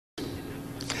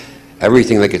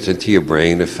Everything that gets into your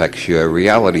brain affects your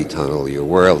reality tunnel, your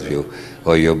worldview,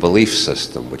 or your belief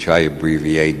system, which I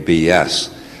abbreviate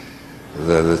BS.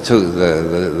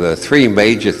 The three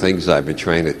major things I've been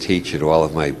trying to teach in all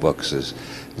of my books is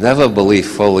never believe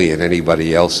fully in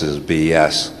anybody else's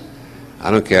BS. I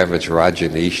don't care if it's Roger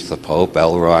Nish, the Pope,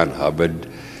 L. Ron Hubbard,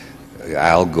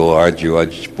 Al Gore,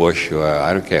 George Bush, or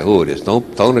I don't care who it is.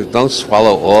 Don't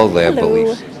swallow all their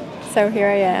beliefs. So here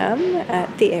I am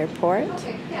at the airport.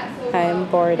 I'm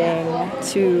boarding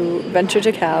to venture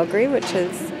to Calgary, which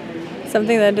is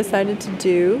something that I decided to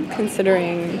do,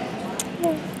 considering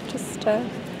I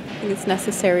think it's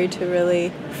necessary to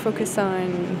really focus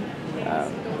on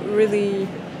really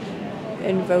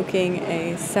invoking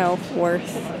a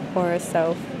self-worth or a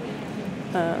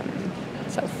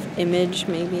self-image,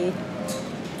 maybe.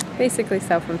 Basically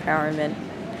self-empowerment,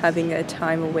 having a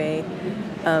time away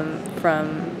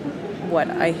from what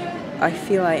I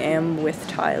feel I am with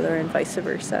Tyler and vice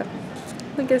versa.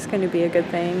 I think it's going to be a good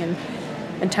thing,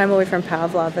 and time away from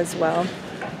Pavlove as well,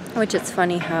 which it's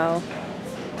funny how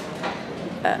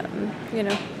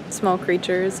small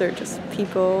creatures or just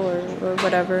people or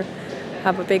whatever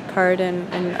have a big part in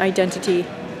identity,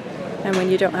 and when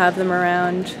you don't have them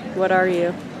around, what are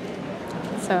you?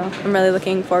 So I'm really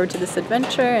looking forward to this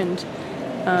adventure, and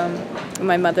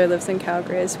my mother lives in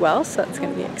Calgary as well, so it's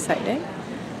going to be exciting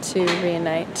to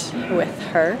reunite with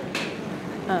her.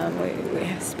 We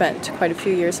have spent quite a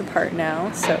few years apart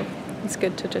now, so it's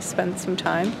good to just spend some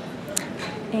time.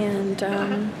 And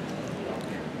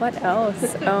what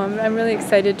else? I'm really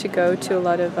excited to go to a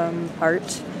lot of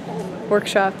art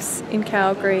workshops in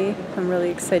Calgary. I'm really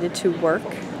excited to work,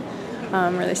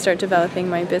 really start developing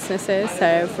my businesses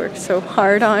that I've worked so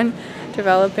hard on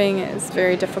developing. It's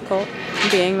very difficult,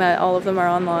 being that all of them are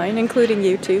online, including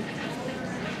YouTube.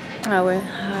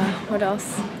 What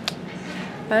else?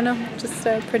 I don't know, just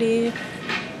pretty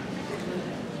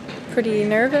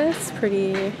nervous,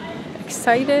 pretty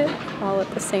excited all at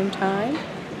the same time.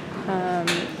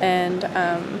 And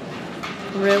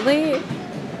really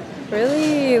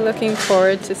looking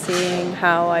forward to seeing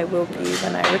how I will be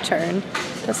when I return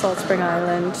to Salt Spring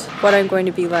Island, what I'm going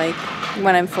to be like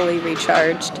when I'm fully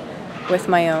recharged with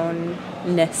my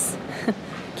own-ness,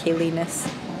 Kaeli-ness,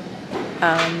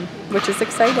 which is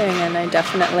exciting, and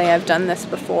I've done this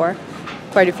before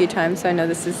quite a few times, so I know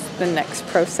this is the next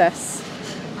process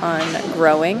on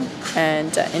growing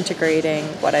and integrating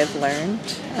what I've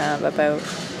learned about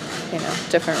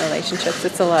different relationships.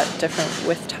 It's a lot different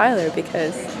with Tyler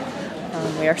because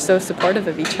we are so supportive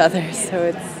of each other,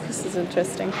 so this is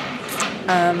interesting.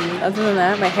 Other than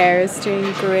that, my hair is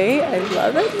doing great. I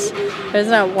love it. There's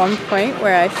not one point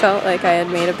where I felt like I had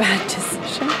made a bad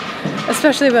decision,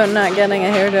 especially about not getting a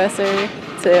hairdresser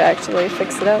to actually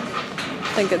fix it up.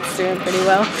 I think it's doing pretty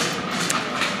well.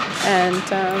 And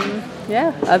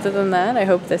other than that, I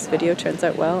hope this video turns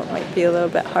out well. It might be a little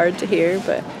bit hard to hear,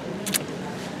 but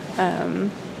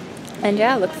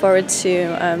look forward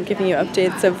to giving you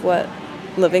updates of what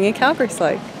living in Calgary is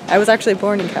like. I was actually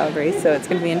born in Calgary, so it's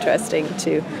going to be interesting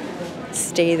to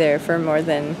stay there for more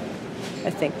than, I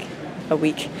think, a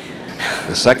week.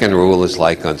 The second rule is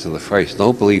like unto the first.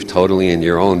 Don't believe totally in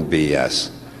your own BS,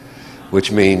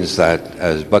 which means that,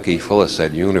 as Bucky Fuller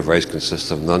said, the universe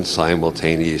consists of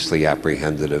non-simultaneously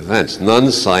apprehended events.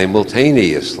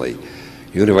 Non-simultaneously.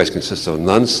 Universe consists of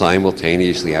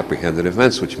non-simultaneously apprehended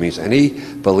events, which means any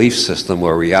belief system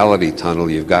or reality tunnel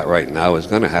you've got right now is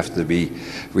going to have to be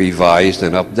revised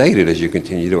and updated as you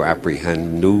continue to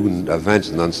apprehend new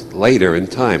events later in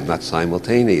time, not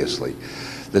simultaneously.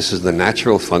 This is the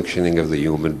natural functioning of the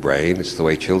human brain. It's the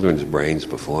way children's brains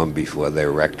perform before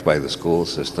they're wrecked by the school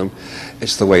system.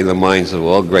 It's the way the minds of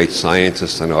all great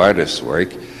scientists and artists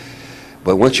work.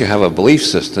 But once you have a belief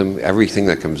system, everything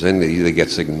that comes in either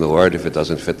gets ignored if it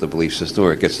doesn't fit the belief system,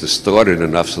 or it gets distorted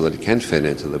enough so that it can fit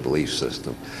into the belief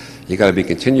system. You got to be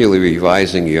continually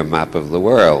revising your map of the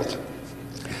world,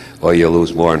 or you'll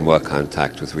lose more and more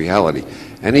contact with reality.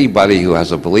 Anybody who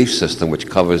has a belief system which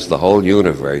covers the whole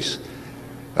universe,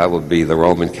 that would be the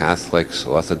Roman Catholics,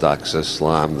 Orthodox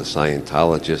Islam, the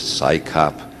Scientologists,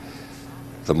 PsyCop,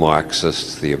 the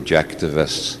Marxists, the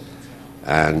Objectivists,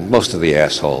 and most of the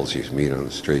assholes you meet on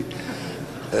the street.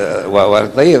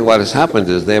 What has happened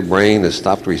is their brain has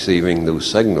stopped receiving new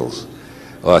signals,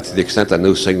 or to the extent that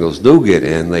new signals do get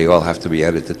in, they all have to be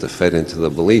edited to fit into the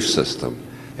belief system.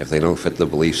 If they don't fit the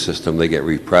belief system, they get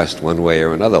repressed one way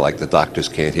or another, like the doctors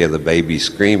can't hear the baby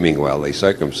screaming while they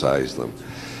circumcise them.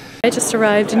 I just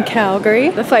arrived in Calgary.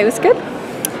 The flight was good,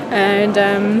 and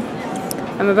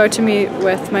I'm about to meet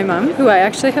with my mom, who I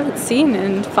actually haven't seen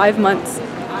in 5 months.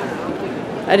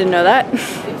 I didn't know that.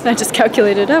 I just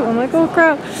calculated it up. I'm like, oh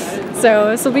crap.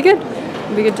 So this will be good.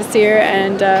 It'll be good to see her.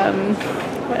 And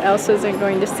what else was I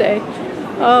going to say?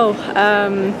 Oh,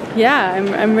 yeah,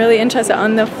 I'm really interested.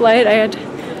 On the flight, I had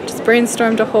just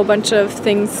brainstormed a whole bunch of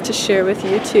things to share with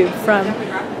YouTube, from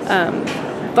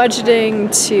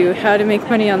budgeting to how to make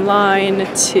money online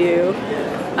to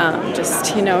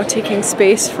just, you know, taking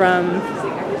space from,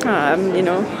 you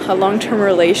know, a long-term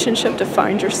relationship to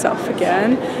find yourself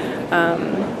again.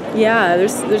 Yeah,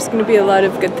 there's going to be a lot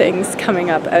of good things coming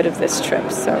up out of this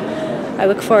trip. So I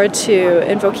look forward to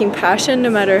invoking passion no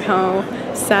matter how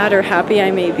sad or happy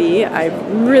I may be.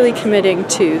 I'm really committing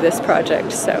to this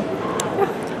project. So,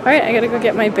 yeah. All right, I got to go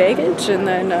get my baggage and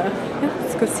then yeah,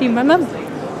 let's go see my mom.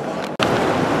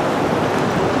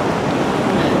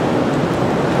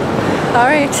 All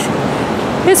right,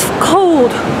 it's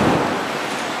cold.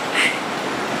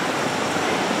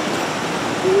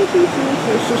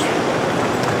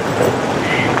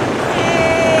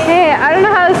 Hey, I don't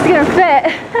know how this is gonna fit.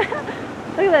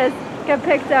 Look at this, got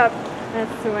picked up.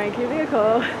 That's my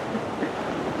cubicle.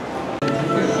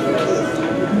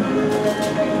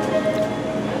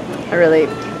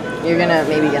 You're gonna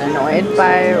maybe get annoyed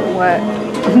by what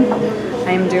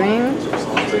I'm doing.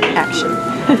 Action.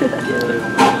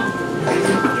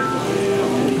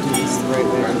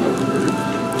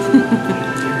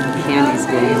 Candy's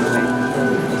getting in the way.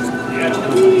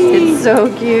 It's so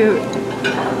cute.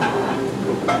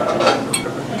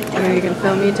 Maybe you can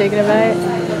film me taking a bite.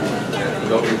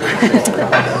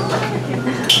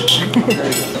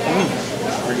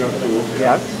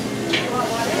 Yes.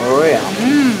 Oh yeah.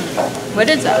 What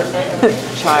is that?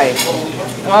 Chai.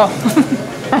 Oh,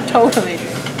 totally.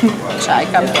 Chai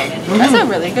cupcake. That's a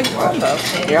really good combo.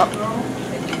 Yep.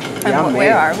 And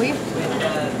where are we?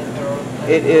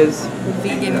 It is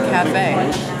Vegan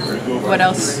cafe. What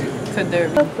else could there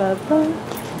be?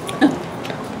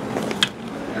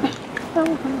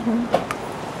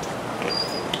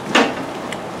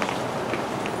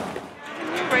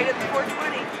 Right at the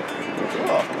 420.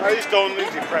 Cool. I used to own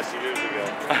Lindsay Press years ago.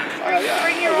 Yeah.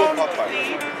 Bring your own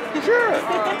weed. Sure.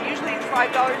 Usually it's $5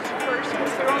 a person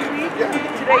with their own weed. Yeah.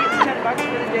 Today it's $10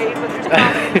 for the day, but there's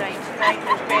coffee night tonight.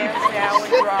 There's bands now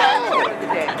and drives for the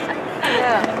day.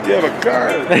 Yeah. You have a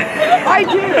card. I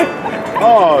do.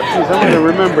 Oh, geez, I'm going to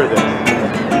remember this.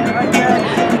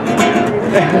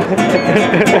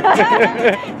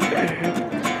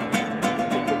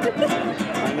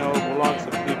 I know belongs to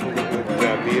people that would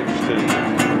be interested in that.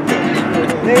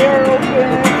 They are open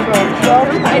from 12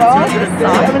 to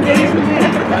 12, 7 days